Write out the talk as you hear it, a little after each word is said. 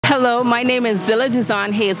Hello, my name is Jolie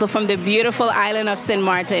Duzon Hazel from the beautiful island of St.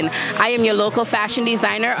 Maarten. I am your local fashion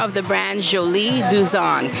designer of the brand Jolie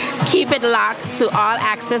Duzon. Keep it locked to All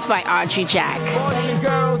Access by Audrey Jack. Boys and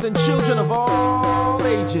girls and children of all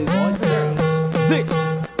ages, this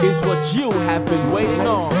is what you have been waiting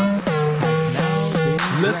on.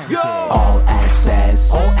 Let's go! All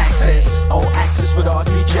access, all access, all access with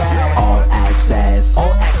Audrey Jack. All access,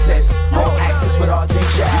 all access, all access with Audrey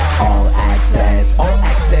Jack. All access, all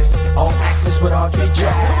access, all access with Audrey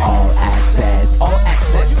Jack. All access, all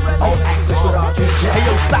access, all access with Audrey Jack. Hey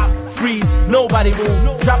yo, stop, freeze, nobody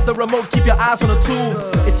move. Drop the remote, keep your eyes on the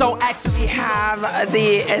tools. It's all access. We have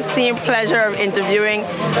the esteemed pleasure of interviewing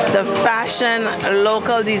the fashion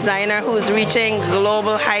local designer who's reaching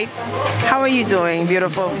global heights. How are you doing,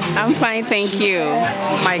 beautiful? I'm fine, thank you.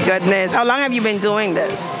 My goodness. How long have you been doing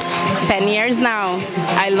this? 10 years now.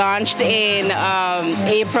 I launched in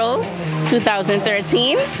April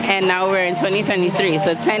 2013, and now we're in 2023.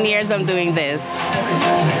 So 10 years I'm doing this.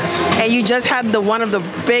 And you just had one of the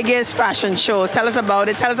biggest fashion shows. Tell us about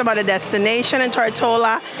it. Tell us about the destination in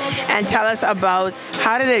Tortola, and tell us about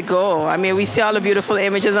how did it go? I mean, we see all the beautiful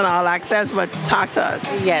images on All Access, but talk to us.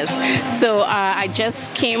 Yes. So I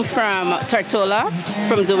just came from Tortola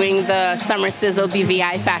from doing the Summer Sizzle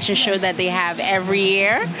BVI fashion show that they have every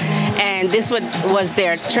year. And this was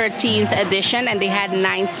their 13th edition, and they had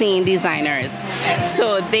 19 designers.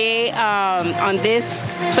 So they,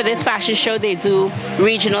 for this fashion show, they do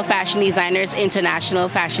regional fashion designers, international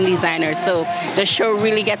fashion designers. So the show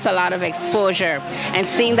really gets a lot of exposure. And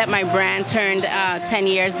seeing that my brand turned 10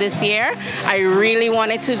 years this year, I really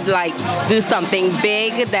wanted to do something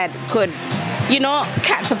big that could,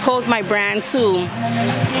 catapult my brand to,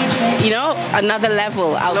 another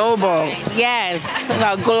level. Global. Yes,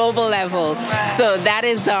 a global level. So that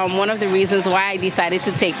is one of the reasons why I decided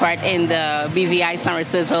to take part in the BVI Summer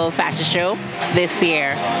Sizzle fashion show this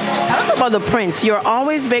year. Tell us about the prints. You're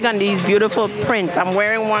always big on these beautiful prints. I'm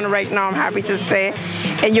wearing one right now, I'm happy to say.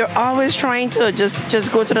 And you're always trying to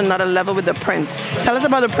just go to another level with the prints. Tell us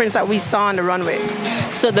about the prints that we saw on the runway.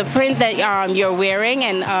 So the print that you're wearing,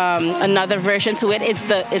 and another version to it,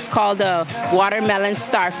 it's called the watermelon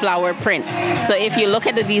starflower print. So if you look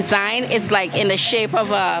at the design, it's like in the shape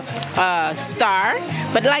of a star,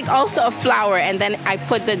 but like also a flower, and then I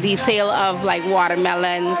put the detail of like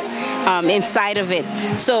watermelons inside of it.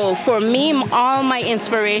 So for me, all my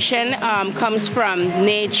inspiration comes from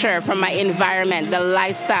nature, from my environment, the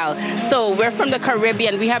lifestyle. So we're from the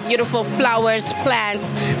Caribbean. We have beautiful flowers,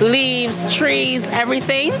 plants, leaves, trees,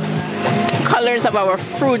 everything. Colors of our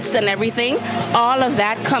fruits and everything. All of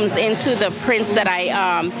that comes into the prints that I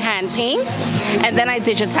hand paint, and then I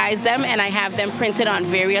digitize them, and I have them printed on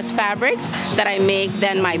various fabrics that I make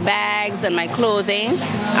then my bags and my clothing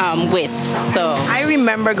with. So I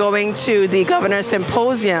remember going to the Governor's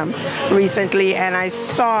Symposium recently, and I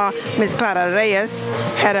saw Miss Clara Reyes,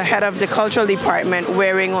 head of the Cultural Department,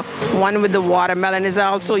 wearing one with the watermelon. Is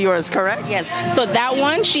also yours, correct? Yes. So that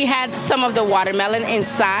one, she had some of the watermelon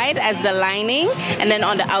inside as the lining, and then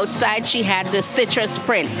on the outside she had the citrus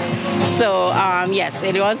print. So yes,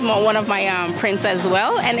 it was one of my prints as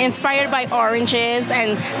well, and inspired by oranges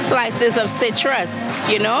and slices of citrus.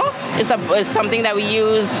 It's something that we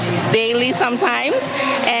use daily sometimes,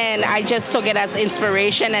 and I just took it as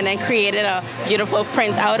inspiration and then created a beautiful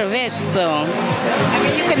print out of it. So I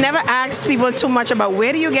mean, you can never ask people too much about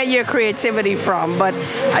where do you get your creativity from, but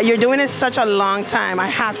you're doing it such a long time. I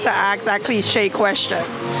have to ask that cliche question.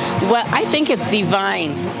 Well, I think it's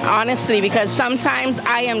divine, honestly, because sometimes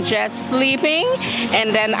I am just sleeping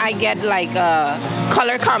and then I get like a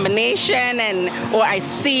color combination, or I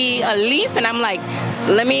see a leaf and I'm like,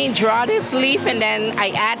 let me draw this leaf, and then I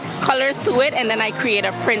add colors to it, and then I create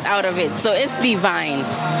a print out of it. So it's divine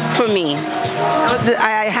for me.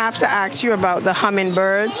 I have to ask you about the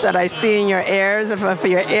hummingbirds that I see in your ears, for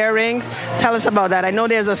your earrings. Tell us about that. I know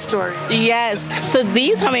there's a story. Yes. So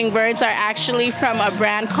these hummingbirds are actually from a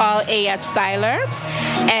brand called A.S. Styler,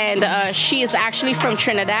 and she is actually from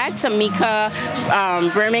Trinidad, Tamika,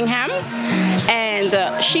 Birmingham.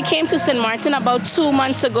 And she came to St. Maarten about 2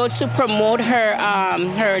 months ago to promote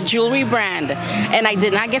her jewelry brand. And I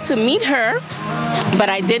did not get to meet her, but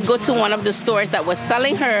I did go to one of the stores that was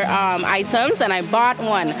selling her items, and I bought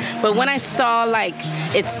one. But when I saw like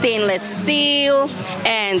it's stainless steel,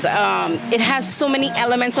 and it has so many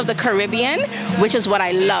elements of the Caribbean, which is what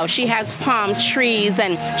I love. She has palm trees,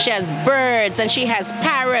 and she has birds, and she has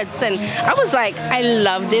parrots, and I was like, I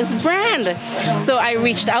love this brand. So I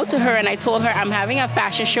reached out to her and I told her, I'm having a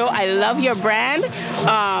fashion show. I love your brand.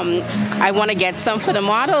 I want to get some for the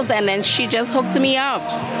models, and then she just hooked me up.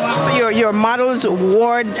 So your models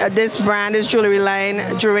wore this brand, this jewelry line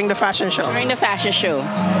during the fashion show? During the fashion show,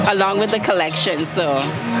 along with the collection. So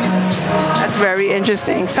that's very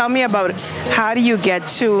interesting. Tell me about how do you get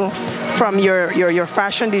from your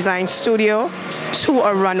fashion design studio to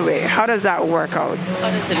a runway? How does that work out?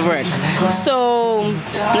 How does it work? So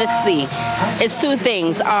let's see. It's two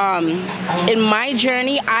things. In my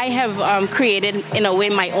journey, I have created, in a way,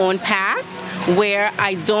 my own path, where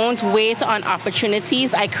I don't wait on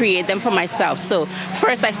opportunities, I create them for myself. So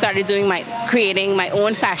first I started creating my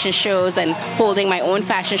own fashion shows and holding my own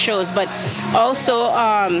fashion shows, but also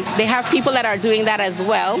they have people that are doing that as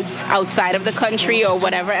well outside of the country or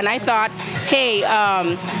whatever, and I thought, hey,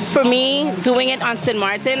 for me, doing it on St.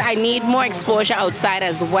 Maarten, I need more exposure outside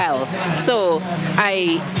as well. So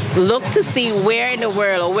I look to see where in the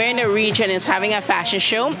world or where in the region is having a fashion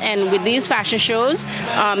show, and with these fashion shows,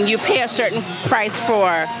 you pay a certain price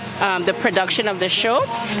for the production of the show,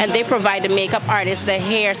 and they provide the makeup artists, the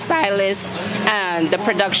hairstylists, and the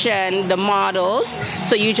production, the models.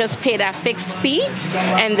 So you just pay that fixed fee,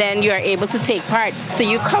 and then you are able to take part. So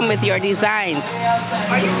you come with your designs.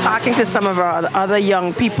 Are you talking to some of our other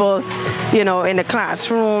young people, you know, in the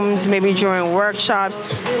classrooms, maybe during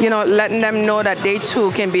workshops, you know, letting them know that they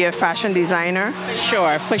too can be a fashion designer?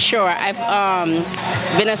 Sure, for sure. I've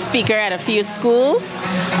been a speaker at a few schools,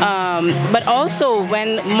 but also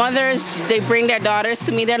when mothers, they bring their daughters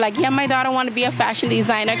to me, they're like, yeah, my daughter wants to be a fashion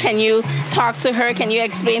designer. Can you talk to her? Can you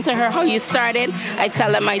explain to her how you started? I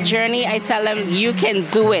tell them my journey. I tell them you can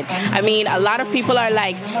do it. I mean, a lot of people are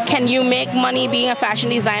like, can you make money being a fashion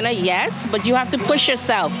designer? Yes, but you have to push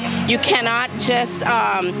yourself. You cannot just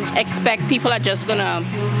expect people are just gonna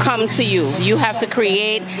come to you. You have to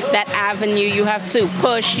create that avenue. You have to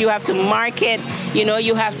push. You have to market. You know,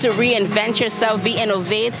 you have to reinvent yourself, be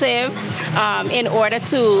innovative in order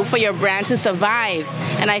for your brand to survive.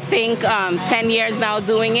 And I think 10 years now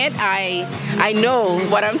doing it, I know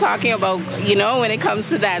what I'm talking about, you know, when it comes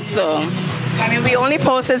to that. So I mean, we only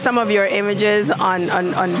posted some of your images on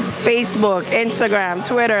Facebook, Instagram,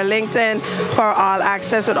 Twitter, LinkedIn for All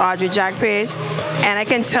Access with Audrey Jack page, and I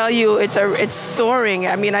can tell you it's soaring.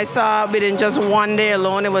 I mean, I saw within just one day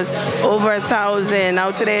alone it was over 1,000.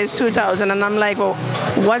 Now today is 2,000, and I'm like, well,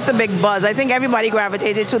 what's the big buzz? I think everybody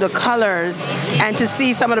gravitated to the colors and to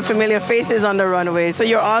see some of the familiar faces on the runway. So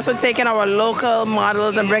you're also taking our local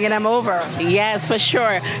models and bringing them over. Yes, for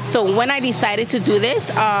sure. So when I decided to do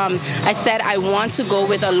this, I said I want to go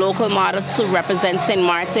with a local model to represent St.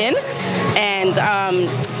 Maarten. And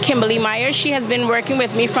Kimberly Myers, she has been working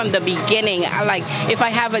with me from the beginning. Like, if I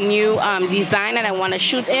have a new design and I want to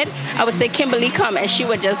shoot it, I would say, Kimberly, come, and she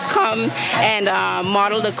would just come and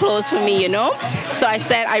model the clothes for me, you know? So I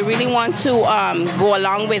said I really want to go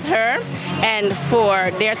along with her, and for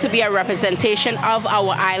there to be a representation of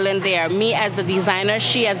our island there. Me as the designer,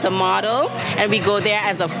 she as the model, and we go there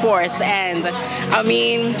as a force. And I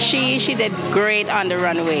mean, she did great on the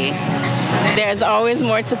runway. There's always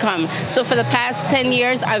more to come. So for the past 10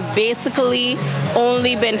 years, I've basically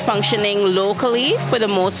only been functioning locally for the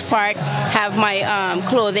most part, have my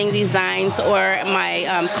clothing designs or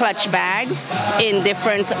my clutch bags in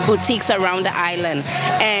different boutiques around the island.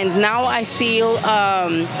 And now I feel,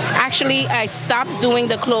 actually I stopped doing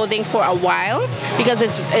the clothing for a while because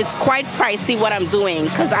it's quite pricey what I'm doing,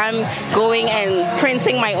 because I'm going and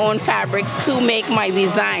printing my own fabrics to make my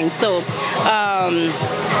designs. So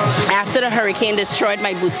after the hurricane destroyed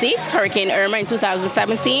my boutique, Hurricane Irma in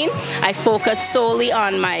 2017, I focused solely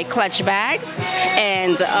on my clutch bags,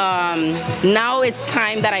 and now it's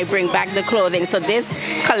time that I bring back the clothing. So this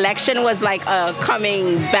collection was like a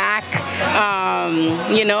coming back,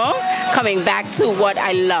 you know, coming back to what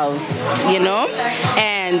I love, you know.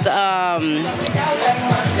 And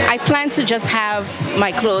I plan to just have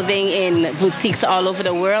my clothing in boutiques all over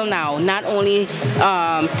the world now, not only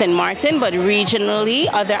St. Maarten, but regionally,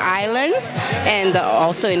 other islands, and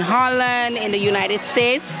also in Holland, in the United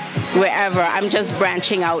States, wherever. I'm just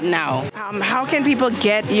branching out now. How can people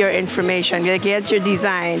get your information, get your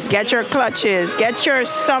designs, get your clutches, get your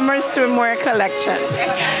summer swimwear collection?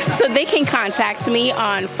 So they can contact me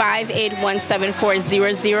on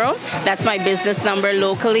 5817400. That's my business number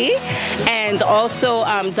locally. And also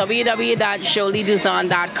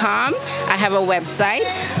www.jolieduzon.com. I have a website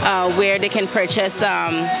where they can purchase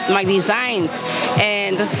my designs.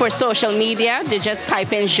 And for social media, they just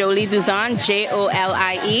type in Jolie Duzon,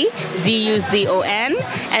 JOLIEDUZON,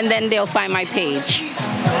 and then they'll find my page.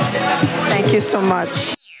 Thank you so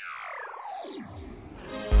much.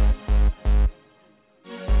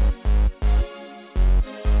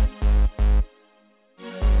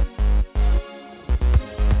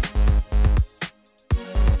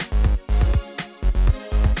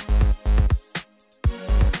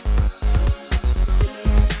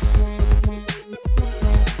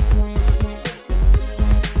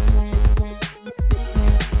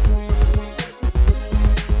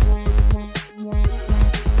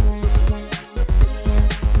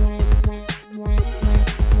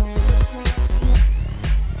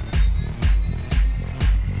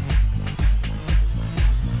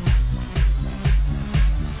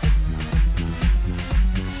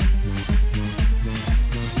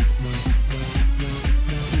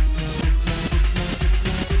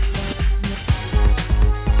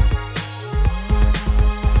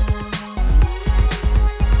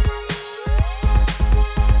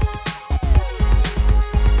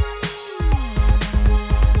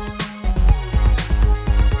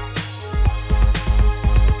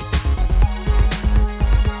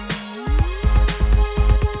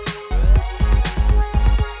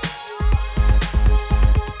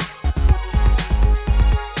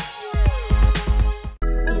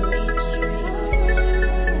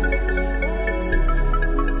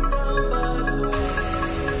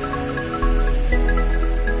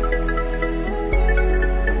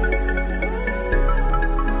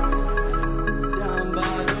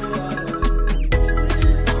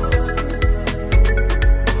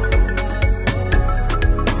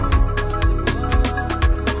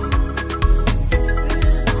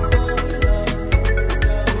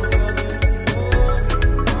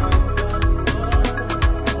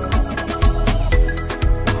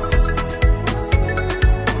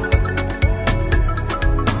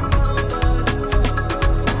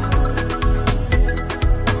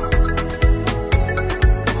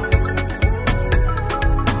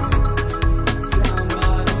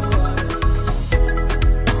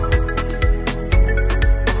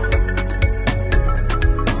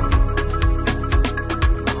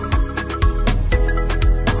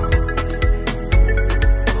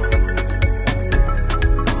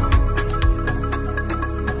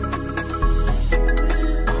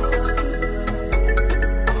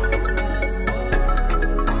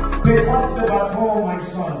 home, my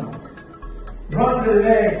son. Run the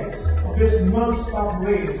leg of this non-stop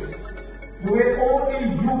race the way only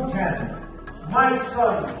you can. My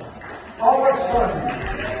son, our son,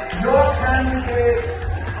 your candidate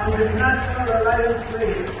on the National Alliance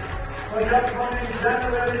stage for the upcoming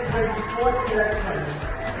January 24th election.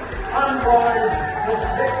 Onward to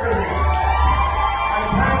victory.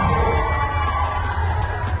 And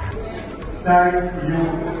thank you.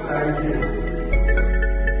 Thank you.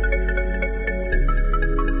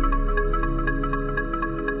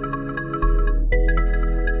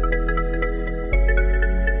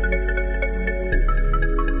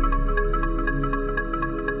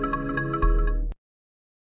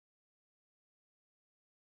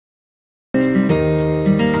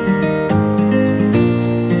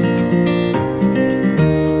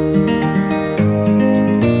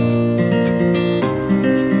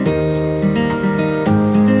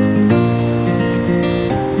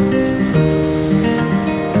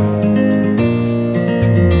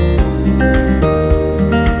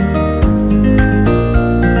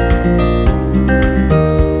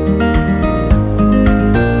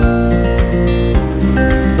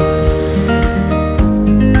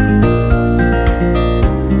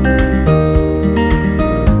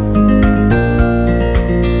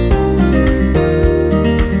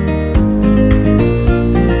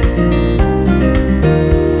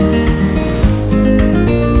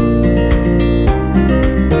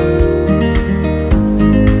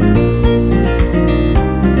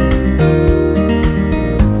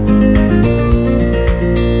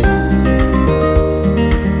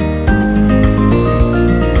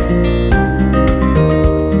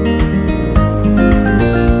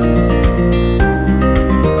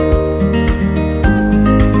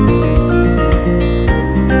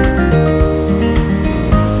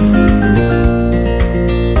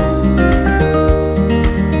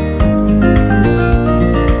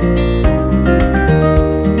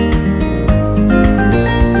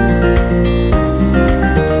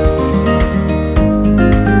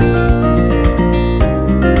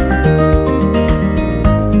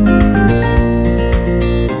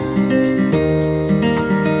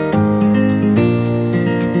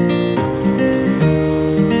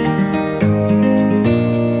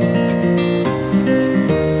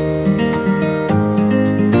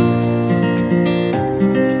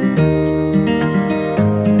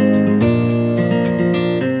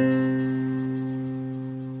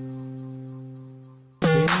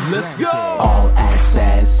 Let's go! All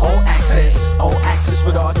access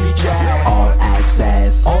with Audrey Jazz. All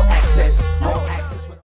access